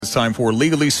it's time for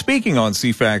Legally Speaking on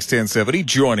CFAX 1070.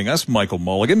 Joining us, Michael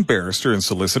Mulligan, barrister and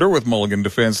solicitor with Mulligan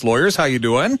Defense Lawyers. How you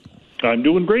doing? I'm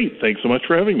doing great. Thanks so much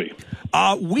for having me.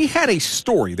 We had a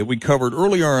story that we covered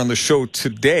earlier on the show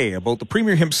today about the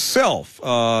Premier himself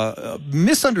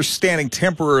misunderstanding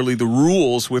temporarily the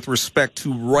rules with respect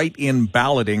to write-in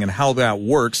balloting and how that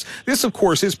works. This, of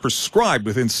course, is prescribed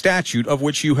within statute, of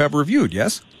which you have reviewed,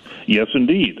 yes? Yes,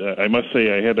 indeed. I must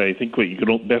say I think what you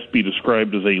could best be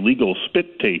described as a legal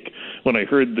spit take when I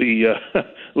heard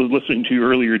was listening to you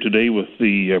earlier today with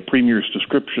the Premier's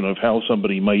description of how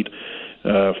somebody might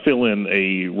fill in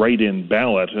a write-in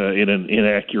ballot in an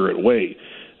inaccurate way.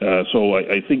 So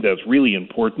I think that's really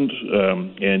important,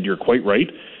 and you're quite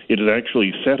right. It is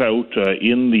actually set out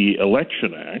in the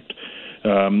Election Act,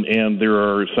 and there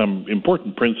are some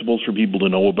important principles for people to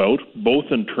know about, both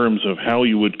in terms of how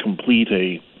you would complete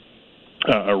a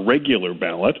regular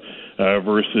ballot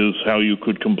versus how you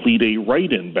could complete a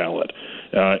write-in ballot.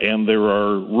 And there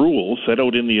are rules set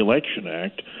out in the Election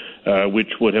Act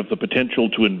which would have the potential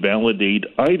to invalidate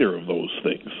either of those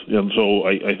things. And so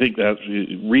I think that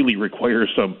really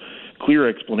requires some clear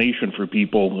explanation for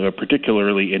people,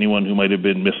 particularly anyone who might have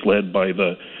been misled by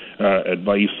the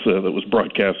advice that was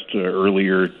broadcast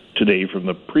earlier today from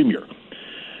the Premier.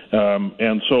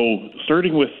 And so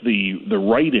starting with the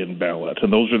write-in ballot,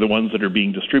 and those are the ones that are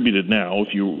being distributed now,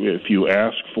 if you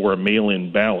ask for a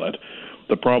mail-in ballot,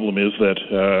 the problem is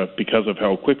that because of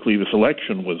how quickly this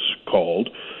election was called,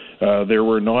 there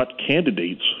were not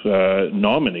candidates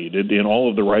nominated in all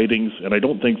of the ridings, and I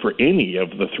don't think for any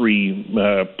of the three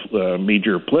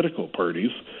major political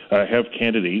parties have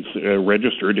candidates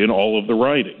registered in all of the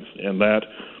ridings, and that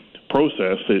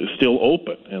process is still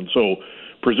open. And so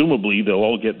presumably they'll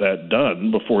all get that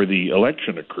done before the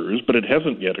election occurs, but it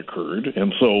hasn't yet occurred.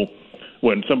 And so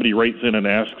when somebody writes in and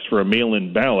asks for a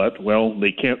mail-in ballot, well,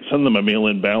 they can't send them a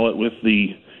mail-in ballot with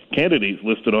the candidates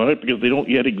listed on it because they don't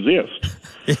yet exist.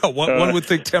 Yeah, one would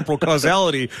think temporal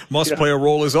causality must play a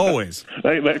role as always.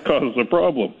 That causes a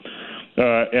problem.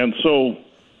 And so,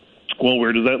 well,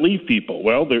 where does that leave people?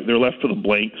 Well, they're left with a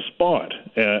blank spot.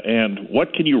 And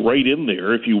what can you write in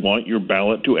there if you want your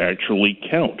ballot to actually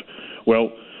count?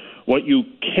 Well, what you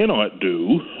cannot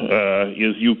do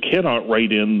is you cannot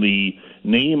write in the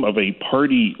name of a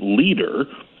party leader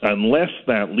unless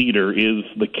that leader is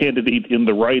the candidate in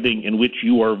the riding in which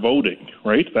you are voting,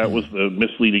 right? That was the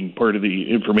misleading part of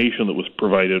the information that was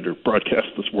provided or broadcast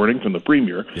this morning from the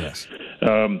Premier. Yes.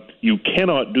 You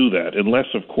cannot do that unless,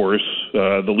 of course,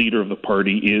 the leader of the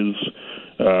party is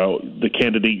the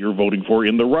candidate you're voting for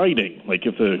in the riding. Like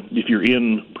if you're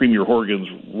in Premier Horgan's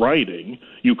riding,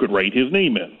 you could write his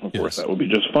name in. Of course, that would be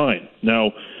just fine.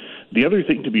 Now, the other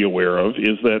thing to be aware of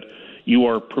is that you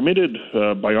are permitted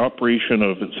by operation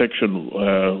of Section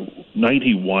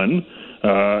 91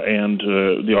 and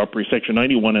Section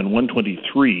 91 and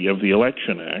 123 of the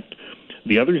Election Act.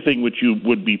 The other thing which you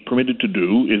would be permitted to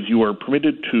do is you are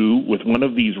permitted to, with one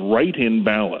of these write-in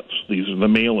ballots, these are the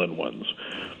mail-in ones,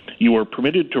 you are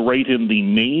permitted to write in the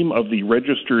name of the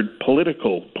registered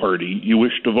political party you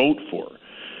wish to vote for.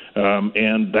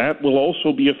 And that will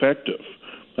also be effective.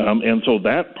 And so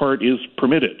that part is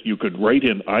permitted. You could write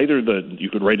in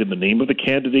the name of the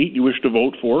candidate you wish to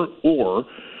vote for, or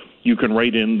you can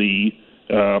write in the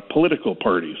political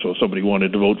party. So if somebody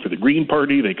wanted to vote for the Green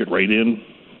Party, they could write in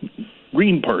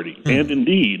Green Party. And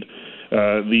indeed,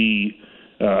 the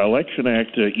Election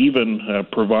Act even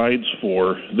provides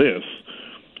for this.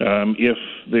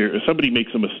 If somebody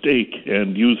makes a mistake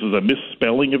and uses a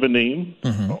misspelling of a name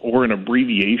or an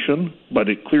abbreviation, but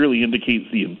it clearly indicates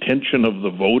the intention of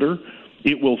the voter,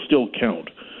 it will still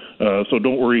count. So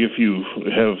don't worry if you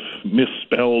have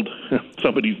misspelled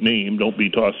somebody's name. Don't be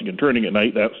tossing and turning at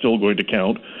night. That's still going to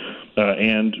count.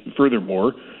 And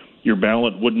furthermore, your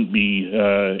ballot wouldn't be,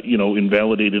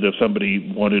 invalidated if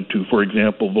somebody wanted to, for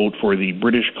example, vote for the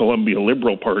British Columbia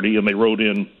Liberal Party and they wrote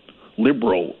in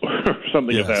Liberal or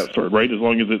something of that sort, right? As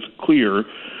long as it's clear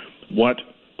what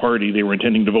party they were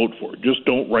intending to vote for. Just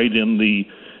don't write in the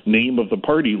name of the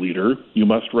party leader. You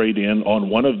must write in on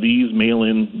one of these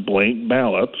mail-in blank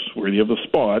ballots where you have the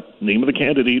spot, name of the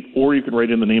candidate, or you can write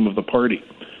in the name of the party.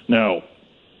 Now,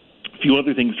 a few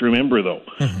other things to remember, though.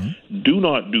 Do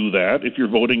not do that if you're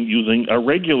voting using a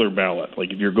regular ballot.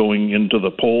 Like if you're going into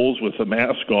the polls with a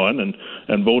mask on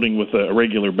and voting with a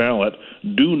regular ballot,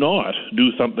 do not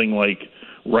do something like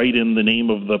write in the name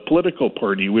of the political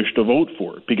party you wish to vote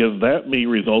for, because that may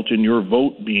result in your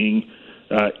vote being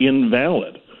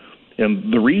invalid.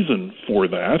 And the reason for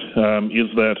that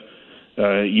is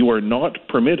that you are not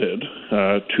permitted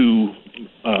to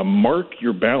mark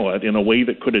your ballot in a way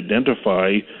that could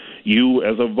identify you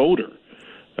as a voter.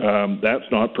 that's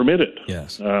not permitted.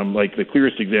 Yes. Like the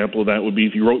clearest example of that would be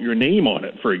if you wrote your name on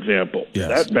it, for example. Yes.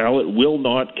 That ballot will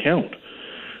not count.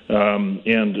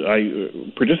 And I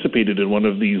participated in one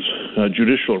of these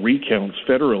judicial recounts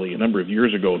federally a number of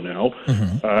years ago now.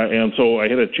 Mm-hmm. And so I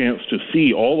had a chance to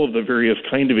see all of the various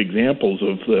kind of examples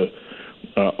of the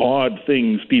odd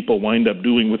things people wind up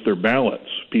doing with their ballots.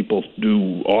 People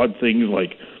do odd things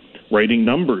like writing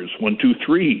numbers, 1, 2,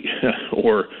 3,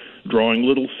 or drawing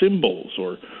little symbols,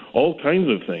 or all kinds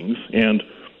of things. And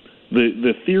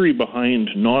the theory behind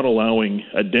not allowing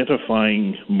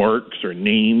identifying marks or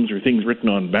names or things written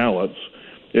on ballots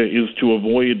is to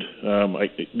avoid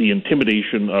the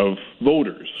intimidation of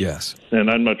voters. Yes. And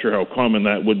I'm not sure how common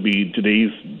that would be in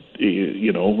today's,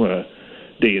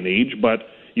 day and age, but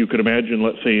you could imagine,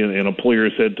 let's say, an employer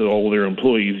said to all their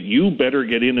employees, you better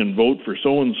get in and vote for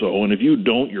so-and-so, and if you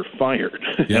don't, you're fired.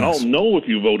 Yes. And I'll know if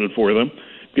you voted for them,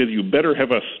 because you better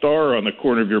have a star on the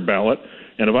corner of your ballot,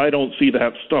 and if I don't see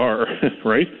that star,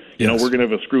 right, yes. We're going to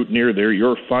have a scrutineer there,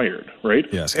 you're fired, right?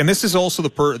 Yes, and this is also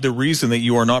the reason that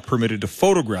you are not permitted to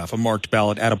photograph a marked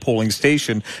ballot at a polling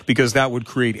station, because that would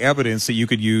create evidence that you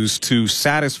could use to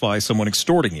satisfy someone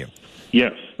extorting you.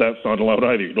 Yes, that's not allowed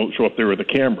either. You don't show up there with a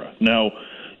camera. Now,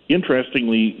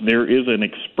 interestingly, there is an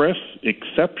express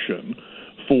exception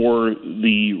for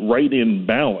the write-in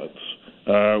ballots,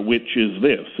 which is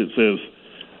this. It says,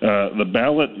 the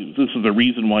ballot, this is the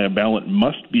reason why a ballot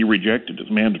must be rejected. It's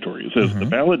mandatory. It says the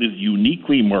ballot is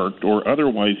uniquely marked or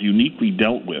otherwise uniquely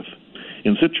dealt with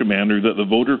in such a manner that the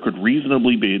voter could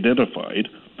reasonably be identified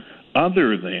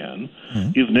other than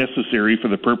is necessary for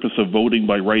the purpose of voting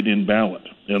by write-in ballot.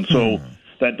 And so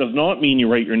that does not mean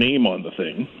you write your name on the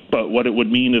thing, but what it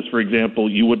would mean is, for example,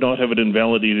 you would not have it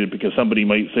invalidated because somebody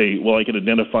might say, well, I could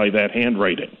identify that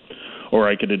handwriting, or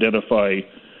I could identify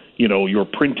your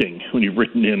printing when you've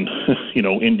written in,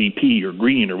 NDP or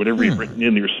Green or whatever you've written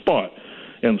in your spot.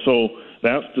 And so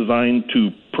that's designed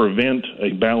to prevent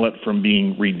a ballot from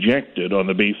being rejected on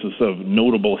the basis of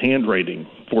notable handwriting,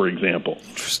 for example.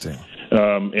 Interesting.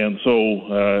 And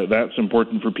so that's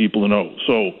important for people to know.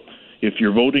 So if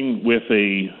you're voting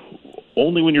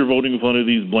only when you're voting with one of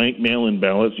these blank mail-in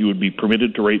ballots, you would be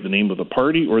permitted to write the name of the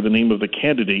party or the name of the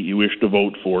candidate you wish to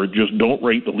vote for. Just don't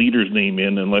write the leader's name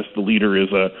in unless the leader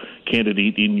is a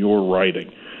candidate in your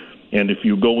riding. And if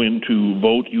you go in to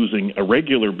vote using a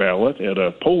regular ballot at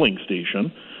a polling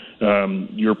station,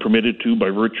 you're permitted to,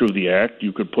 by virtue of the act,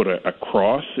 you could put a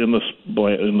cross in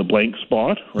the blank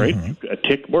spot, right? A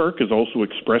tick mark is also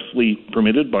expressly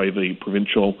permitted by the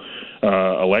Provincial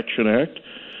Election Act.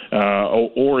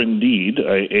 Or indeed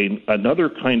another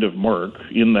kind of mark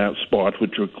in that spot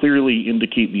which would clearly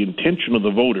indicate the intention of the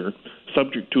voter,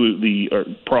 subject to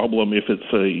the problem if it's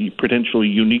a potentially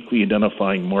uniquely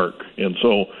identifying mark. And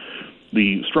so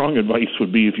the strong advice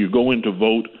would be, if you go in to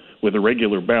vote with a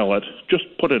regular ballot, just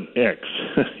put an X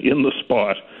in the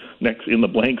spot, in the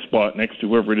blank spot next to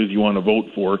whoever it is you want to vote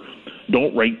for.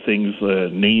 Don't write things,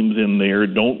 names in there.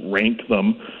 Don't rank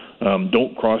them.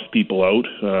 Don't cross people out.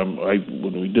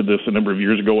 When we did this a number of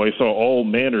years ago, I saw all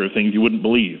manner of things you wouldn't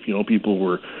believe. People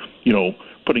were,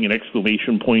 putting an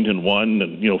exclamation point in one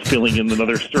and, filling in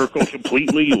another circle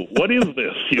completely. What is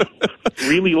this? You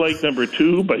really like number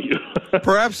 2, but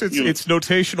perhaps it's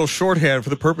notational shorthand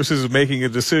for the purposes of making a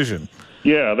decision.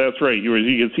 Yeah, that's right.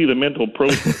 You can see the mental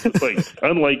process. It's like,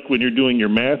 unlike when you're doing your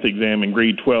math exam in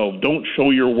grade 12, don't show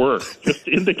your work. Just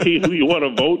indicate who you want to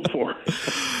vote for.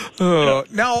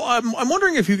 Now, I'm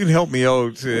wondering if you can help me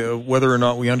out whether or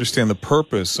not we understand the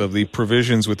purpose of the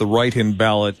provisions with the write-in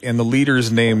ballot and the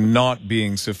leader's name not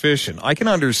being sufficient. I can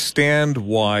understand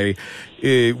why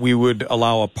we would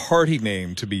allow a party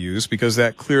name to be used, because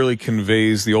that clearly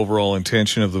conveys the overall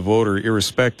intention of the voter,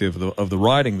 irrespective of the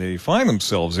riding they find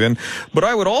themselves in. But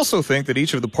I would also think that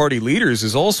each of the party leaders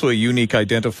is also a unique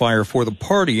identifier for the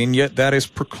party, and yet that is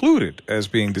precluded as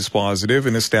being dispositive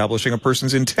in establishing a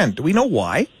person's intent. Do we know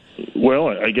why? Well,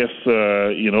 I guess,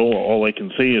 all I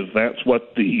can say is that's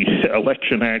what the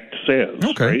Election Act says,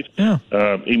 right? Yeah.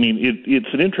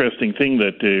 It's an interesting thing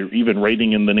that even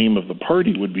writing in the name of the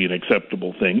party would be an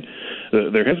acceptable thing.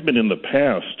 There has been in the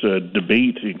past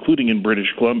debate, including in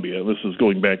British Columbia, this is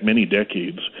going back many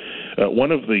decades.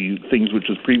 One of the things which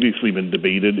has previously been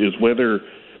debated is whether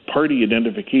party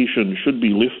identification should be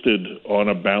listed on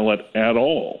a ballot at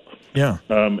all. Yeah.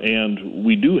 And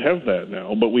we do have that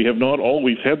now, but we have not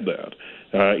always had that.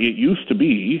 It used to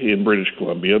be in British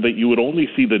Columbia that you would only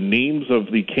see the names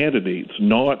of the candidates,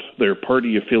 not their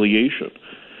party affiliation.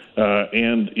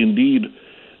 And indeed,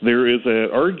 there is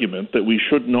an argument that we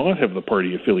should not have the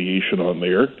party affiliation on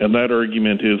there, and that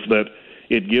argument is that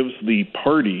it gives the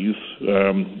parties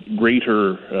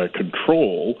greater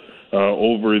control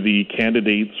over the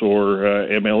candidates or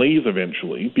MLAs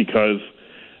eventually, because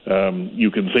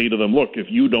you can say to them, look, if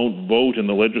you don't vote in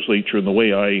the legislature in the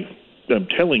way I am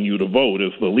telling you to vote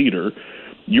as the leader,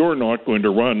 you're not going to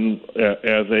run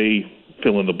as a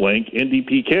fill-in-the-blank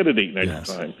NDP candidate next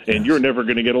time, and you're never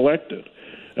going to get elected.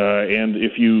 And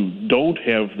if you don't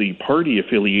have the party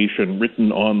affiliation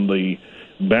written on the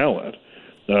ballot,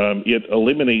 it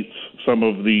eliminates some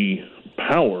of the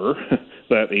power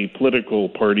that a political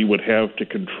party would have to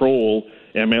control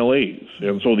MLAs.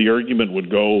 And so the argument would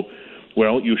go,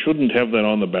 well, you shouldn't have that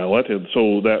on the ballot, and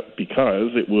so that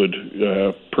because it would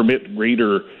permit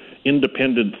greater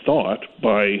independent thought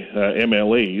by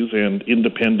MLAs and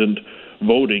independent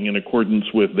voting in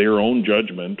accordance with their own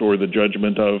judgment or the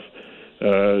judgment of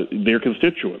their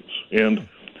constituents. And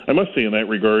I must say in that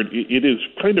regard, it is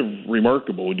kind of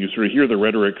remarkable when you sort of hear the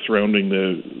rhetoric surrounding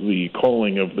the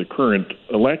calling of the current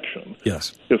election.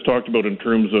 Yes. It's talked about in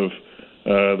terms of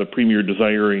the Premier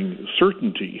desiring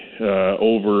certainty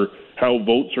over how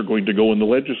votes are going to go in the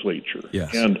legislature.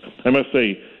 Yes. And I must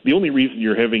say, the only reason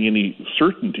you're having any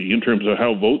certainty in terms of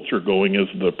how votes are going as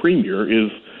the Premier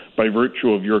is by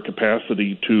virtue of your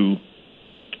capacity to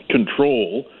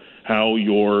control how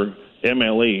your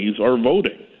MLAs are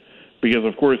voting. Because,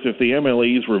 of course, if the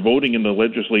MLAs were voting in the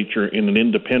legislature in an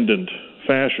independent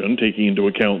fashion, taking into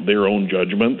account their own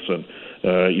judgments and,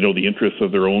 the interests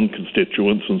of their own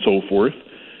constituents and so forth,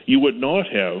 you would not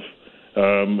have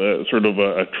sort of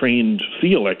a trained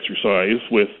SEAL exercise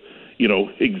with,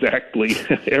 exactly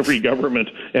every government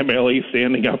MLA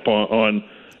standing up on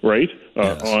as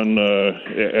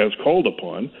called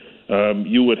upon.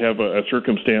 You would have a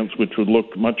circumstance which would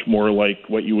look much more like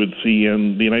what you would see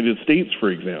in the United States, for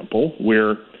example,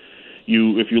 where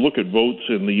if you look at votes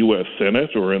in the U.S.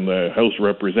 Senate or in the House of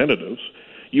Representatives,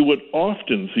 you would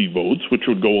often see votes which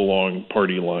would go along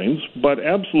party lines, but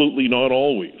absolutely not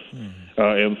always.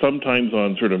 And sometimes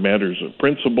on sort of matters of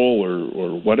principle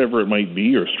or whatever it might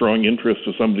be, or strong interest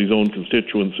of somebody's own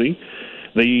constituency,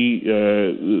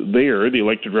 the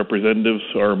elected representatives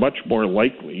are much more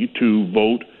likely to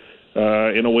vote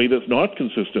in a way that's not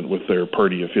consistent with their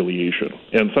party affiliation.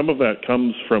 And some of that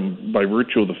comes by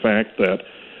virtue of the fact that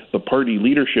the party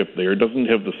leadership there doesn't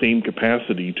have the same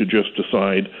capacity to just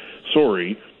decide,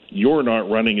 sorry, you're not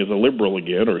running as a Liberal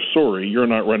again, or sorry, you're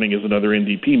not running as another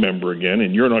NDP member again,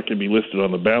 and you're not going to be listed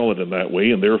on the ballot in that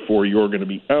way, and therefore you're going to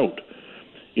be out.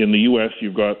 In the U.S.,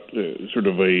 you've got sort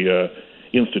of a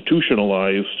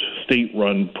institutionalized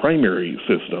state-run primary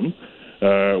system,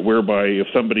 whereby if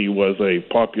somebody was a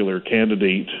popular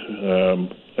candidate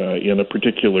in a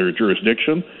particular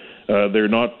jurisdiction, they're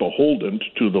not beholden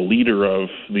to the leader of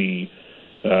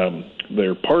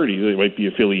their party they might be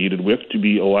affiliated with to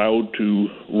be allowed to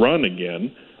run again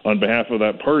on behalf of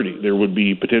that party. There would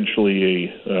be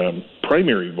potentially a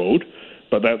primary vote,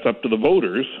 but that's up to the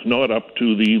voters, not up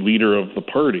to the leader of the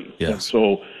party. Yes. And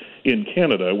so in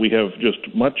Canada, we have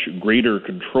just much greater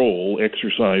control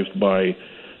exercised by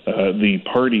the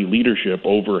party leadership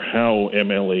over how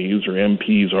MLAs or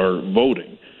MPs are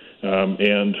voting.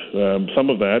 And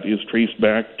some of that is traced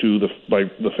back to the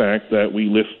fact that we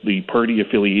list the party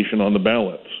affiliation on the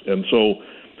ballots. And so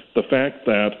the fact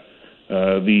that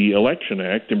the Election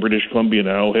Act in British Columbia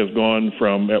now has gone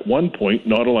from, at one point,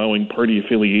 not allowing party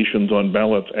affiliations on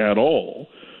ballots at all,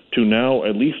 to now,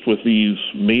 at least with these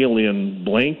mail-in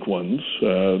blank ones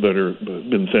that are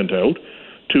been sent out,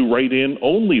 to write in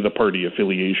only the party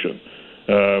affiliation.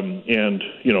 And,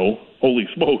 holy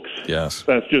smokes. Yes.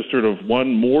 That's just sort of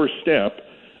one more step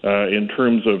in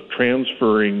terms of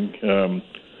transferring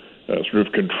sort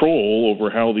of control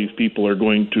over how these people are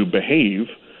going to behave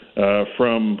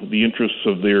from the interests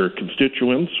of their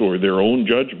constituents or their own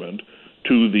judgment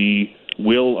to the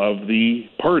will of the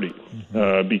party.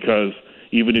 Because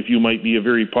even if you might be a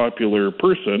very popular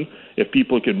person, if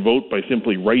people can vote by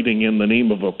simply writing in the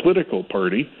name of a political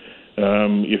party,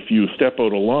 if you step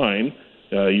out of line,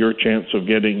 your chance of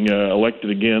getting elected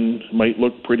again might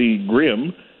look pretty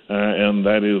grim, and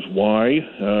that is why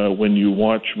when you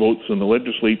watch votes in the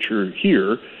legislature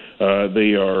here,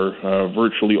 they are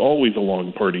virtually always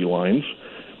along party lines,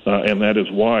 and that is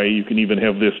why you can even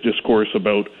have this discourse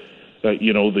about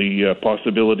the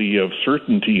possibility of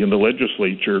certainty in the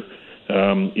legislature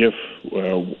if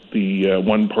the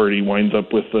one party winds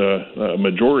up with a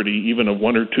majority, even of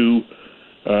one or two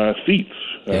seats.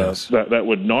 Yes. That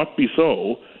would not be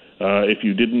so if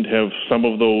you didn't have some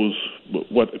of those,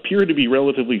 what appear to be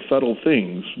relatively subtle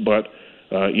things, but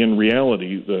in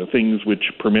reality, the things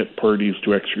which permit parties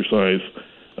to exercise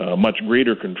much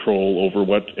greater control over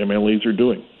what MLAs are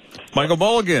doing. Michael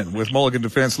Mulligan with Mulligan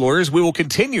Defense Lawyers. We will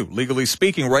continue Legally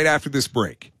Speaking right after this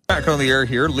break. Back on the air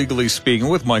here, Legally Speaking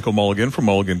with Michael Mulligan from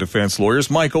Mulligan Defense Lawyers.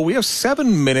 Michael, we have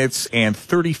 7 minutes and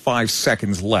 35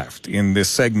 seconds left in this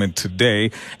segment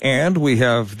today, and we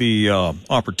have the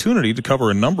opportunity to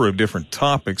cover a number of different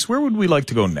topics. Where would we like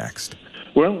to go next?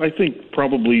 Well, I think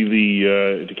probably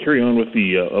to carry on with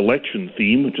the election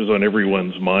theme, which is on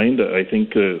everyone's mind, I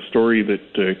think a story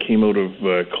that came out of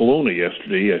Kelowna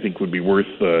yesterday, I think would be worth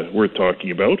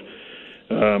talking about.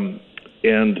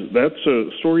 And that's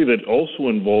a story that also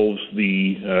involves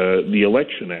the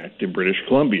Election Act in British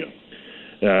Columbia.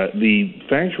 The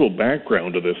factual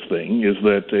background of this thing is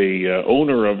that a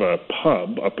owner of a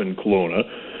pub up in Kelowna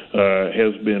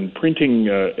has been printing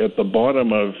at the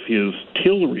bottom of his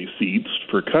till receipts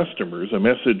for customers a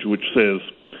message which says,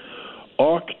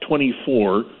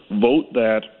 AUK24, vote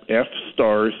that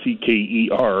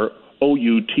F*CKER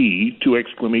OUT, 2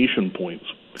 exclamation points.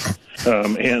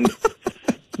 And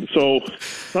so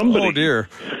somebody, oh dear.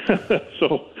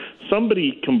 So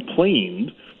somebody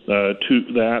complained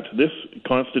that this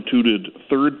constituted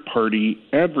third-party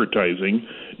advertising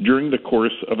during the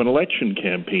course of an election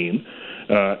campaign,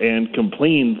 and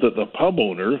complained that the pub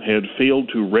owner had failed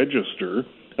to register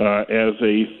as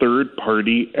a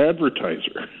third-party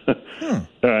advertiser.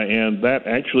 And that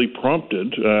actually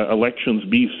prompted Elections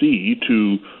BC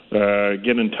to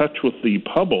get in touch with the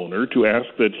pub owner to ask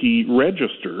that he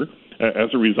register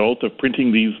as a result of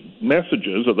printing these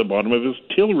messages at the bottom of his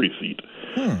till receipt.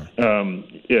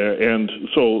 And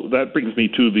so that brings me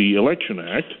to the Election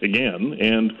Act again.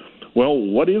 And, well,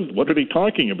 what are they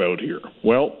talking about here?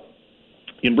 Well,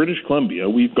 in British Columbia,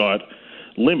 we've got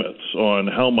limits on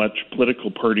how much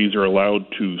political parties are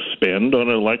allowed to spend on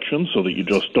an election so that you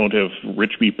just don't have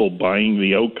rich people buying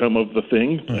the outcome of the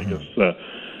thing. I guess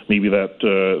maybe that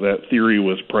theory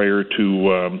was prior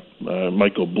to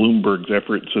Michael Bloomberg's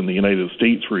efforts in the United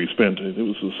States, where he spent, it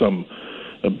was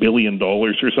 $1 billion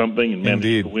or something, and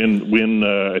managed to win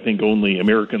I think only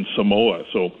American Samoa.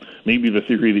 So maybe the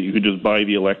theory that you could just buy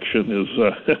the election is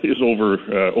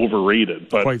overrated.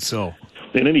 But quite so.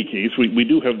 In any case, we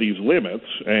do have these limits,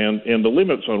 and the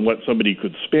limits on what somebody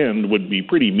could spend would be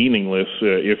pretty meaningless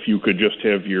if you could just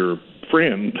have your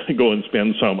friend go and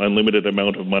spend some unlimited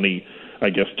amount of money,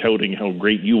 I guess, touting how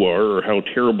great you are or how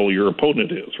terrible your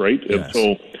opponent is, right? Yes. And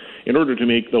so in order to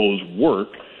make those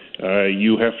work,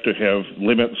 you have to have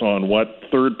limits on what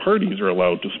third parties are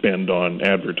allowed to spend on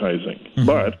advertising.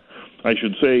 But I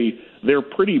should say they're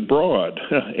pretty broad,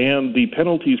 and the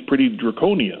penalty's pretty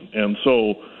draconian. And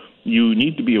so you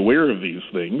need to be aware of these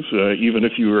things, even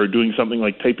if you are doing something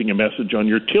like typing a message on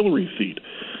your till receipt.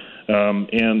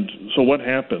 And so what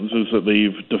happens is that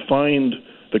they've defined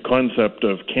the concept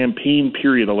of campaign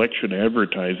period election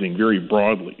advertising very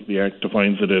broadly. The Act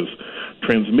defines it as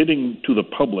transmitting to the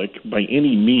public by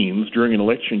any means during an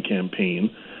election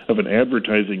campaign of an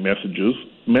advertising message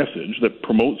that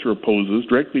promotes or opposes,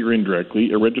 directly or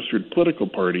indirectly, a registered political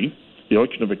party, the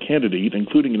election of a candidate,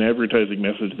 including an advertising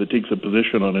message that takes a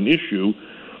position on an issue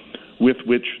with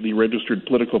which the registered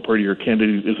political party or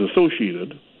candidate is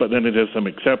associated, but then it has some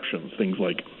exceptions, things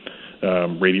like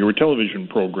radio or television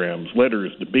programs,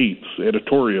 letters, debates,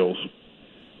 editorials,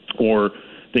 or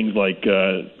things like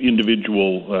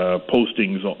individual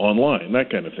postings online, that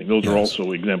kind of thing. Those are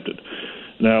also exempted.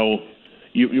 Now,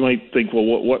 you might think,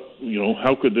 well,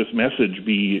 how could this message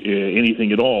be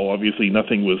anything at all? Obviously,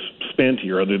 nothing was spent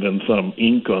here other than some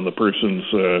ink on the person's,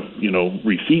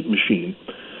 receipt machine.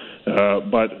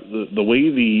 But the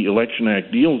way the Election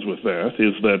Act deals with that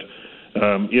is that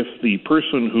if the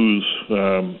person who's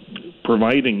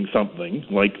providing something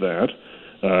like that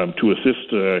to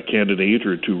assist a candidate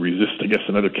or to resist, I guess,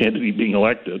 another candidate being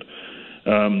elected,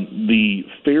 the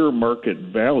fair market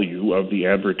value of the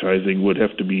advertising would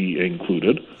have to be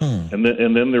included. And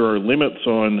then there are limits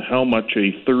on how much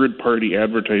a third-party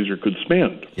advertiser could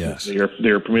spend. Yes. They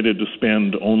are permitted to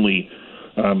spend only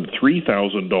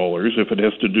 $3,000 if it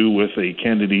has to do with a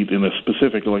candidate in a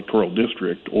specific electoral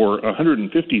district, or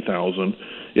 $150,000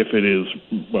 if it is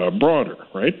broader,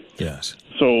 right? Yes.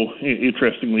 So,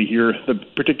 interestingly here, the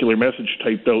particular message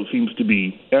typed out seems to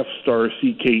be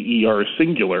F*CKER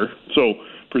singular, so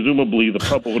presumably the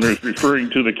pub owner is referring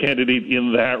to the candidate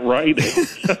in that riding.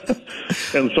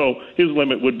 And so his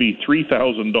limit would be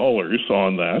 $3,000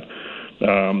 on that.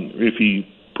 If he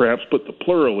perhaps put the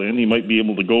plural in, he might be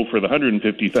able to go for the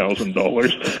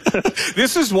 $150,000.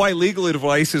 This is why legal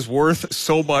advice is worth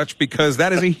so much, because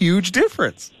that is a huge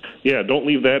difference. Yeah, don't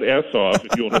leave that S off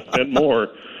if you want to spend more.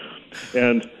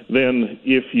 And then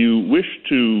if you wish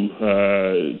to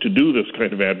do this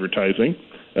kind of advertising,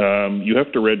 You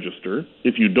have to register.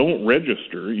 If you don't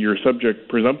register, you're subject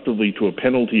presumptively to a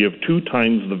penalty of 2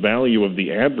 times the value of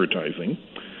the advertising.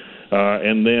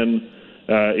 And then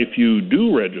if you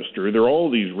do register, there are all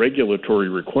these regulatory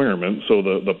requirements, so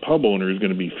the pub owner is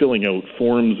going to be filling out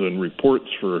forms and reports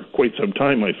for quite some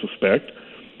time, I suspect.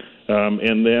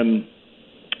 And then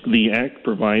the Act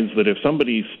provides that if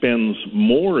somebody spends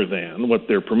more than what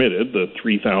they're permitted, the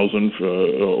 $3,000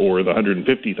 or the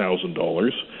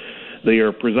 $150,000, they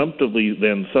are presumptively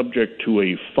then subject to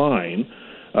a fine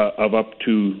of a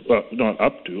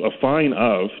fine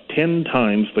of 10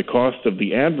 times the cost of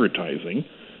the advertising,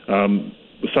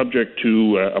 subject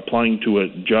to applying to a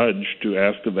judge to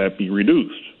ask that be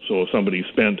reduced. So if somebody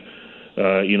spent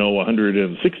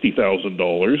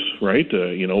 $160,000, right?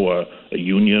 A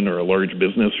union or a large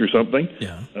business or something.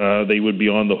 Yeah. They would be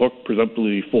on the hook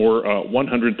presumptively for a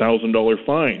 $100,000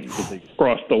 fine because they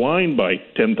crossed the line by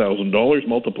 $10,000.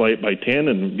 Multiply it by 10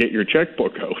 and get your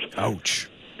checkbook out. Ouch.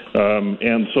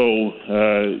 And so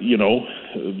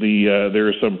there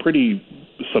are some pretty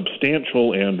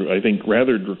substantial and I think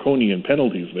rather draconian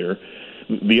penalties there.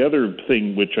 The other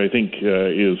thing which I think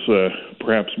is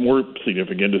perhaps more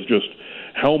significant is just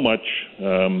how much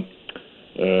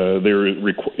there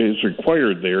is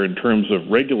required there in terms of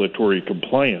regulatory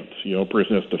compliance. A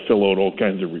person has to fill out all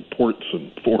kinds of reports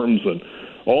and forms and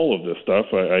all of this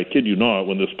stuff. I kid you not,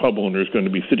 when this pub owner is going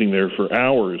to be sitting there for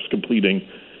hours completing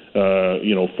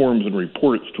forms and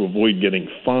reports to avoid getting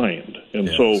fined. And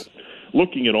yes. So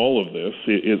looking at all of this,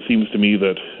 it seems to me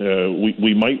that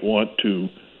we might want to,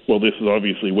 well, this is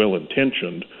obviously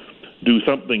well-intentioned, do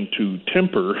something to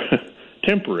temper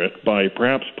it by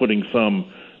perhaps putting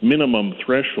some minimum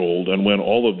threshold on when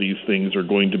all of these things are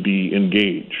going to be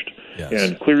engaged. Yes.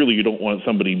 And clearly you don't want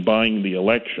somebody buying the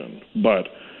election, but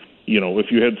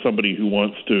if you had somebody who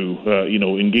wants to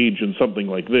engage in something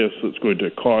like this that's going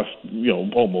to cost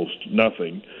almost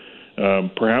nothing,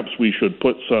 perhaps we should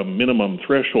put some minimum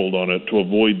threshold on it to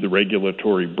avoid the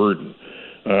regulatory burden.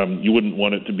 You wouldn't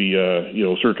want it to be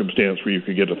a circumstance where you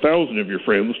could get 1,000 of your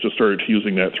friends to start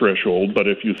using that threshold. But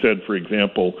if you said, for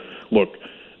example, look,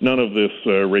 none of this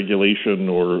regulation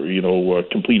or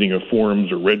completing of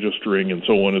forms or registering and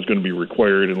so on is going to be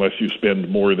required unless you spend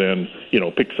more than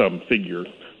pick some figure,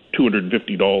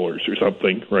 $250 or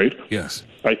something, right? Yes.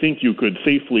 I think you could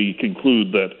safely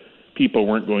conclude that people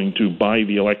weren't going to buy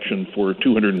the election for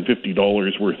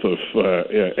 $250 worth of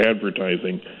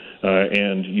advertising.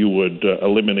 And you would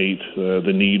eliminate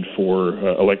the need for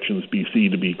Elections BC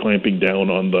to be clamping down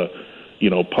on the,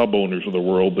 pub owners of the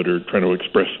world that are trying to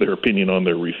express their opinion on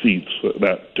their receipts.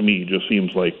 That, to me, just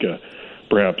seems like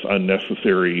perhaps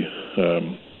unnecessary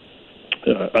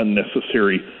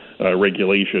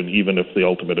regulation, even if the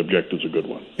ultimate objective is a good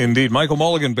one. Indeed. Michael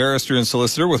Mulligan, barrister and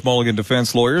solicitor with Mulligan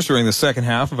Defense Lawyers, during the second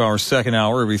half of our second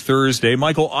hour every Thursday.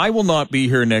 Michael, I will not be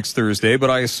here next Thursday, but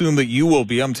I assume that you will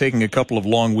be. I'm taking a couple of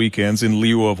long weekends in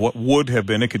lieu of what would have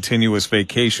been a continuous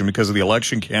vacation because of the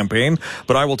election campaign,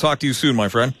 but I will talk to you soon, my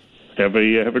friend. Have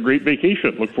a great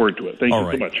vacation. Look forward to it. Thank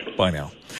you so much. Bye now.